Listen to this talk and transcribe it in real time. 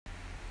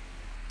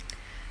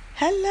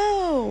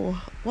Hello,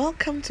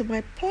 welcome to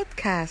my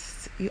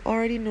podcast. You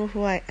already know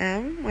who I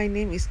am. My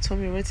name is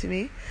Tommy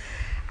Rotimi.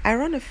 I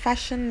run a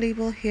fashion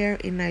label here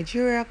in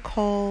Nigeria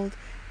called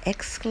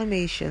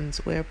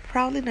Exclamations. We're a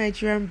proudly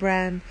Nigerian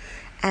brand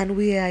and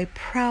we are a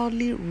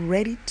proudly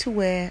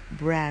ready-to-wear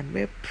brand.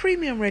 We're a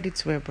premium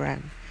ready-to-wear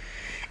brand.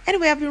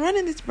 Anyway, I've been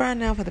running this brand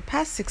now for the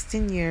past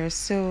 16 years,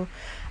 so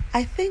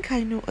I think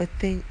I know a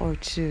thing or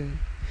two.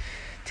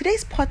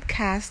 Today's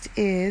podcast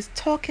is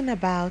talking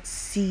about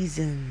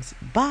seasons,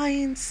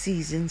 buying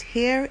seasons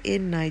here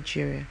in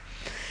Nigeria.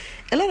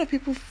 A lot of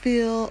people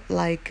feel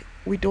like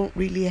we don't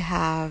really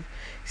have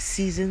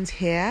seasons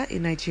here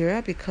in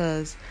Nigeria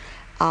because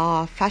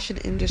our fashion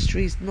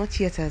industry is not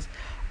yet as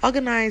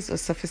organized or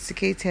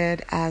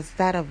sophisticated as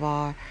that of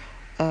our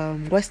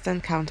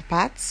Western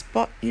counterparts.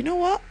 But you know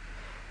what?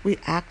 We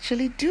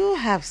actually do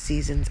have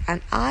seasons,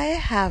 and I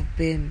have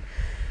been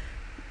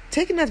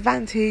taking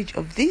advantage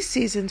of these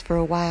seasons for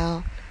a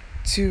while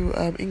to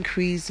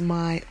increase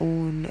my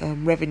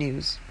own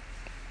revenues.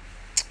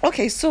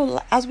 Okay, so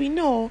as we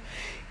know,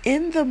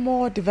 in the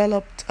more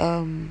developed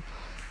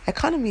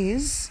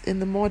economies, in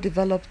the more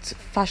developed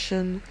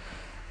fashion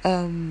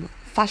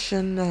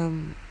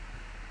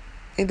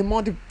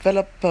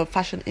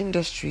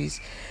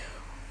industries,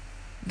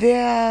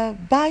 their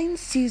buying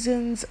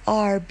seasons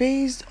are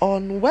based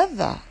on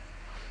weather.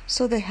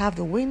 So they have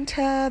the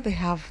winter, they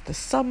have the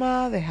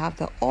summer, they have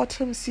the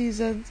autumn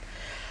seasons.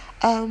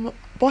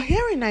 But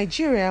here in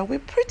Nigeria, we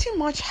pretty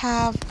much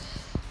have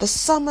the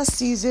summer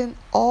season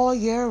all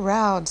year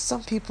round.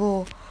 Some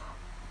people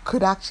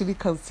could actually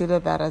consider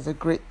that as a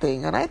great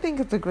thing, and I think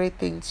it's a great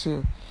thing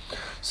too.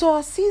 So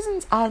our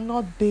seasons are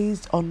not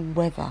based on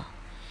weather.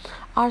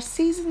 Our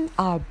seasons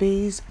are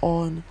based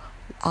on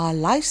our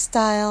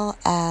lifestyle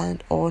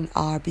and on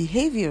our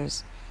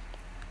behaviors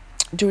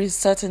during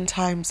certain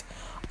times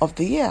of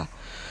the year.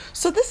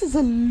 So this is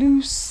a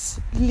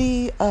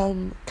loosely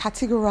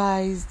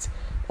categorized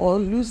or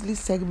loosely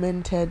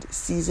segmented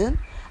season,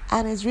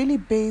 and is really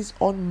based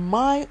on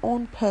my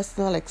own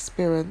personal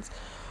experience.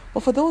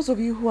 But for those of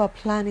you who are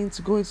planning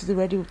to go into the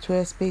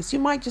ready-to-wear space, you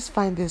might just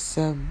find this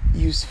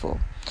useful.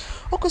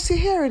 Okay, so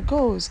here it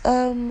goes.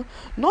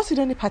 Not in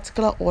any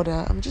particular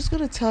order. I'm just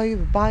going to tell you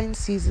the buying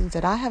seasons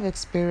that I have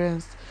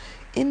experienced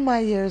in my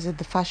years in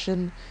the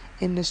fashion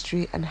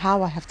industry and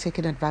how I have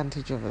taken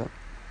advantage of them.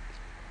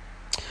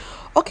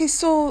 Okay,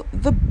 so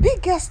the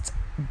biggest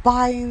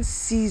buying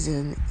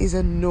season is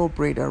a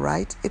no-brainer,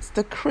 right? It's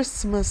the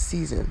Christmas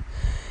season.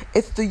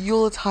 It's the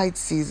Yuletide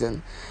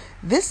season.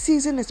 This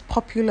season is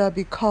popular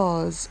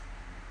because,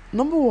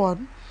 number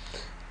one,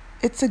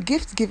 it's a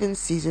gift-giving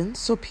season,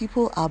 so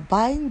people are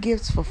buying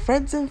gifts for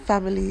friends and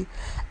family,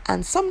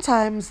 and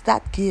sometimes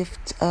that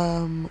gift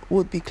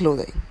would be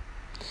clothing.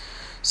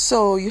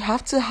 So you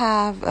have to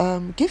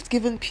have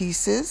gift-giving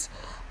pieces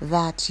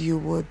that you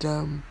would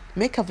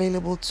make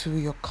available to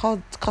your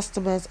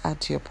customers and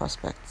to your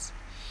prospects.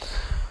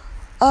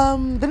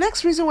 The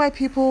next reason why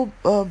people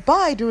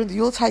buy during the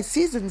Yuletide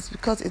season is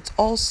because it's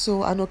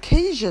also an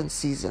occasion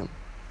season.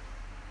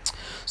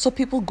 So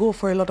people go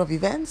for a lot of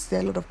events. There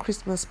are a lot of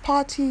Christmas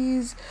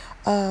parties,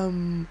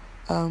 New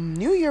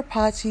Year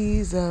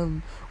parties,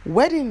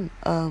 wedding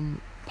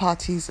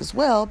parties as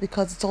well,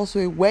 because it's also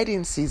a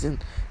wedding season.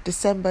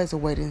 December is a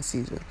wedding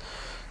season.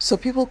 So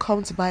people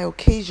come to buy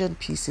occasion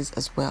pieces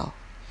as well.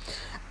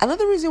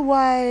 Another reason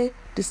why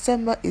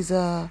December is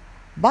a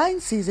buying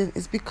season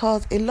is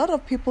because a lot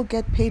of people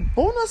get paid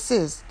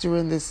bonuses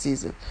during this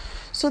season.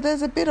 So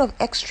there's a bit of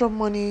extra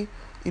money,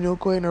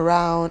 going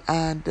around,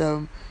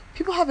 and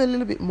people have a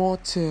little bit more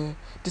to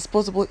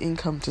disposable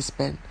income to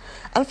spend.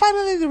 And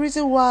finally, the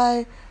reason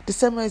why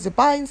December is a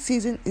buying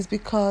season is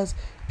because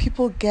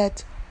people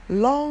get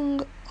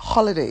long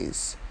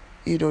holidays,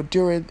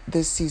 during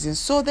this season.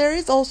 So there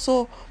is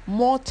also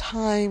more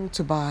time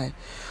to buy.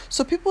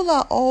 So people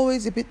are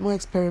always a bit more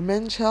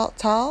experimental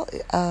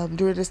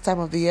during this time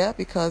of the year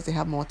because they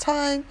have more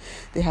time,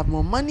 they have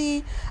more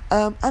money,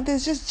 and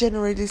there's just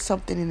generally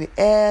something in the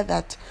air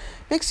that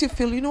makes you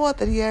feel, you know what,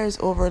 the year is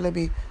over, let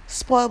me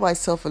spoil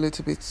myself a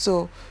little bit.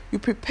 So you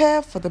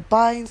prepare for the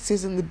buying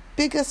season. The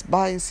biggest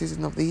buying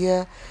season of the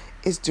year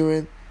is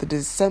during the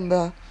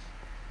December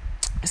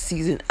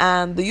season,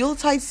 and the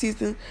Yuletide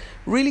season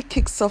really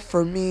kicks off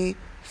for me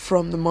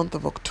from the month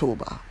of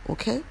October.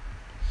 Okay.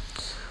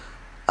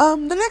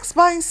 The next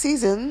buying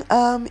season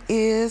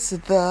is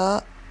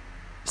the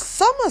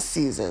summer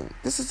season.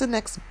 This is the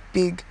next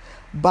big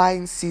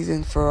buying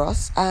season for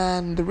us,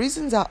 and the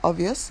reasons are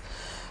obvious.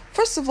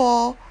 First of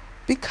all,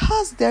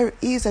 because there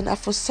is an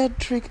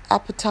Afrocentric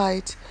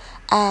appetite,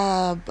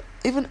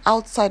 even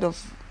outside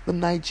of the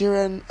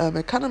Nigerian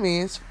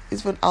economies,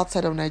 even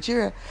outside of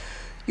Nigeria,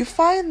 you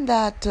find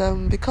that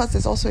because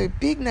there's also a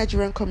big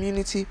Nigerian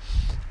community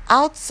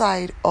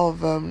outside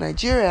of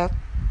Nigeria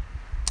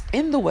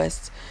in the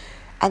West,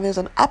 and there's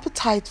an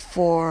appetite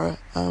for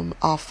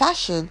our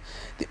fashion,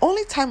 the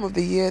only time of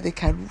the year they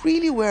can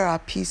really wear our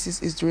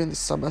pieces is during the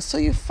summer. So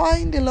you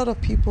find a lot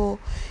of people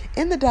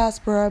in the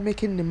diaspora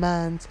making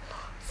demands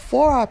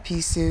for our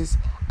pieces,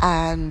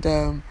 and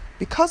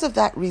because of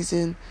that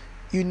reason,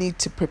 you need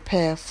to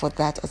prepare for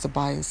that as a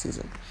buying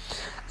season.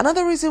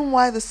 Another reason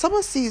why the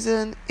summer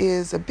season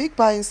is a big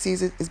buying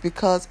season is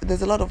because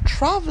there's a lot of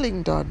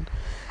traveling done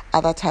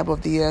at that time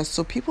of the year.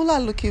 So people are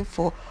looking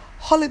for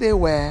holiday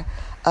wear.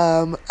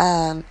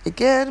 And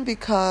again,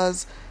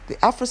 because the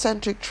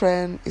Afrocentric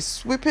trend is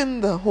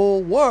sweeping the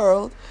whole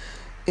world,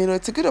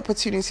 it's a good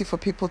opportunity for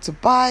people to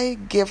buy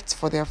gifts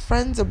for their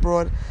friends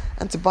abroad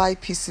and to buy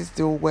pieces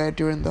they'll wear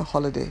during the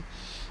holiday.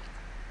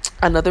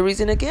 Another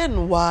reason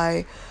again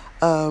why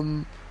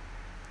the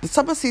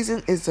summer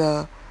season is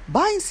a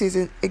buying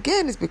season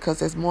again is because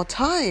there's more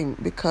time,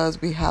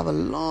 because we have a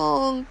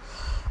long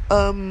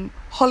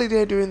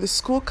holiday during the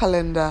school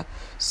calendar,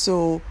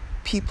 so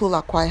people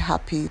are quite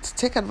happy to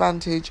take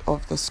advantage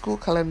of the school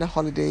calendar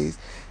holidays.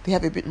 They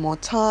have a bit more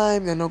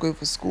time, they're not going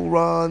for school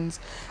runs,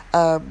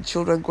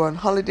 children go on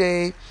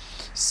holiday,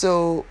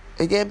 so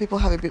again people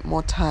have a bit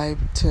more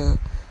time to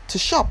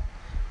shop.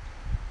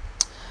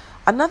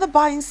 Another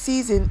buying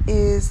season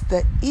is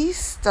the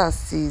Easter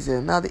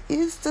season. Now the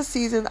Easter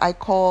season I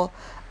call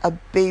a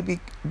baby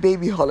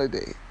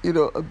holiday,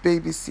 a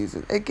baby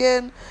season.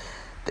 Again,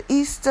 the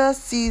Easter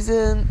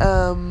season,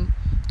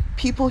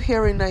 people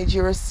here in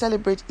Nigeria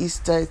celebrate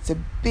Easter. It's a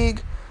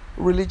big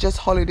religious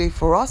holiday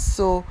for us,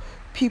 so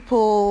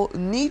people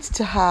need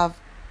to have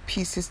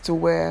pieces to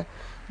wear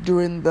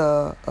during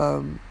the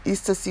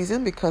Easter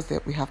season because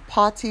we have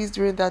parties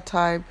during that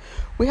time.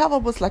 We have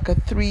almost like a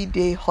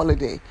 3-day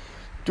holiday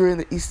during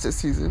the Easter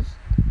season.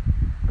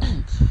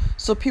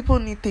 So people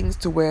need things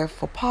to wear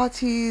for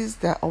parties.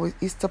 There are always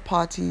Easter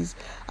parties,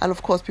 and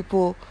of course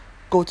people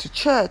go to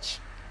church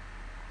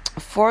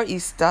for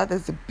Easter.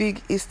 There's a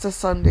big Easter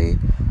Sunday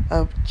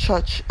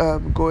church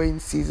going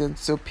season,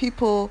 so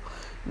people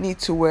need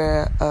to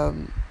wear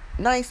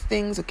nice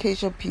things,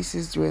 occasion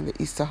pieces during the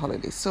Easter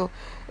holiday. So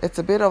it's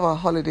a bit of a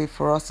holiday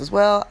for us as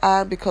well,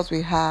 and because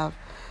we have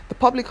the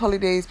public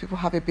holidays, people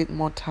have a bit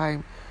more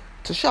time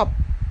to shop.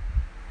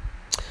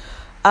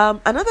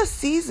 Another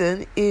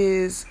season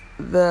is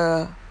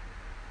the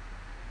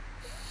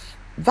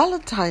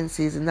Valentine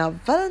season. Now,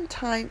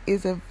 Valentine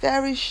is a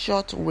very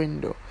short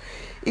window.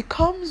 It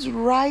comes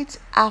right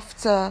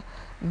after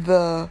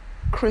the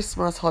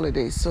Christmas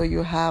holidays. So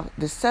you have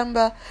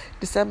December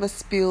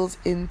spills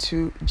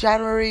into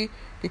January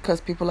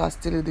because people are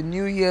still in the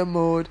New Year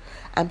mode,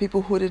 and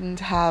people who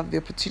didn't have the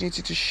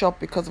opportunity to shop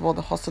because of all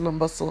the hustle and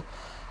bustle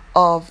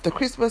of the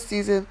Christmas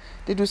season,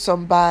 they do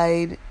some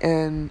buying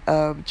in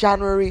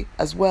January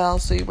as well.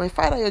 So you might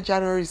find that your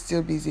January is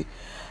still busy.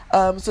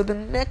 So the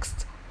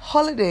next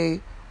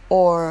holiday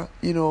or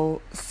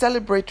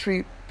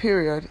celebratory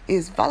period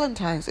is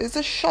Valentine's. It's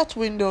a short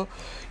window.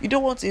 You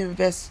don't want to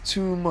invest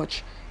too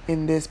much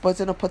in this, but it's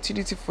an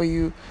opportunity for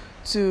you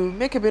to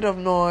make a bit of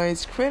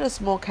noise, create a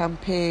small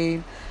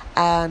campaign,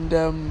 and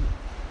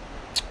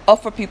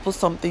offer people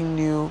something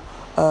new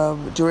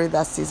during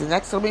that season.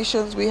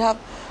 Exclamations, we have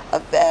a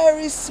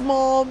very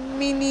small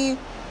mini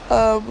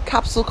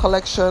capsule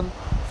collection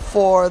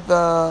for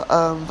the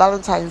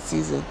Valentine's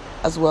season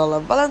as well.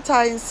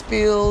 Valentine's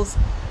spills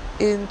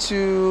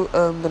into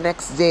the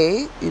next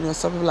day.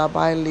 Some people are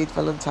buying late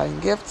Valentine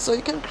gifts, so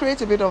you can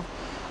create a bit of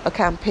a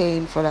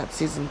campaign for that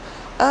season.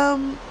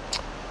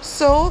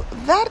 So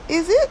that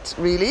is it,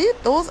 really.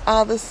 Those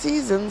are the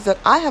seasons that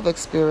I have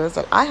experienced,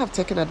 that I have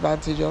taken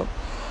advantage of.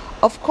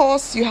 Of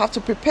course, you have to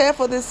prepare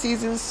for this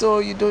season, so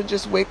you don't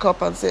just wake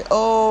up and say,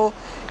 oh,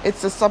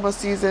 it's the summer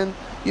season.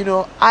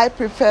 I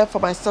prepare for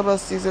my summer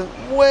season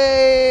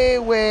way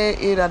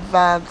in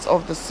advance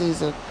of the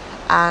season.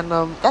 And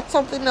that's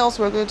something else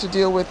we're going to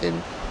deal with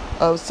in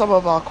some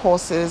of our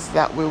courses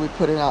that we'll be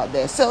putting out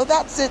there. So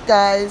that's it,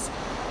 guys.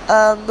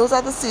 Those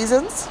are the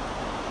seasons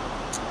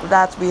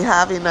that we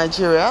have in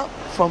Nigeria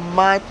from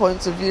my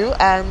point of view,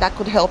 and that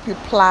could help you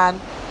plan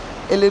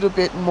a little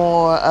bit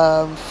more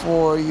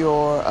for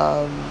your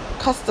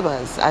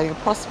customers and your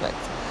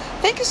prospects.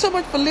 Thank you so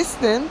much for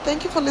listening.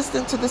 Thank you for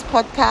listening to this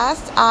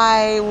podcast.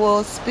 I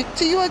will speak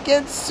to you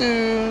again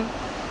soon.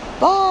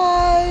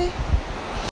 Bye.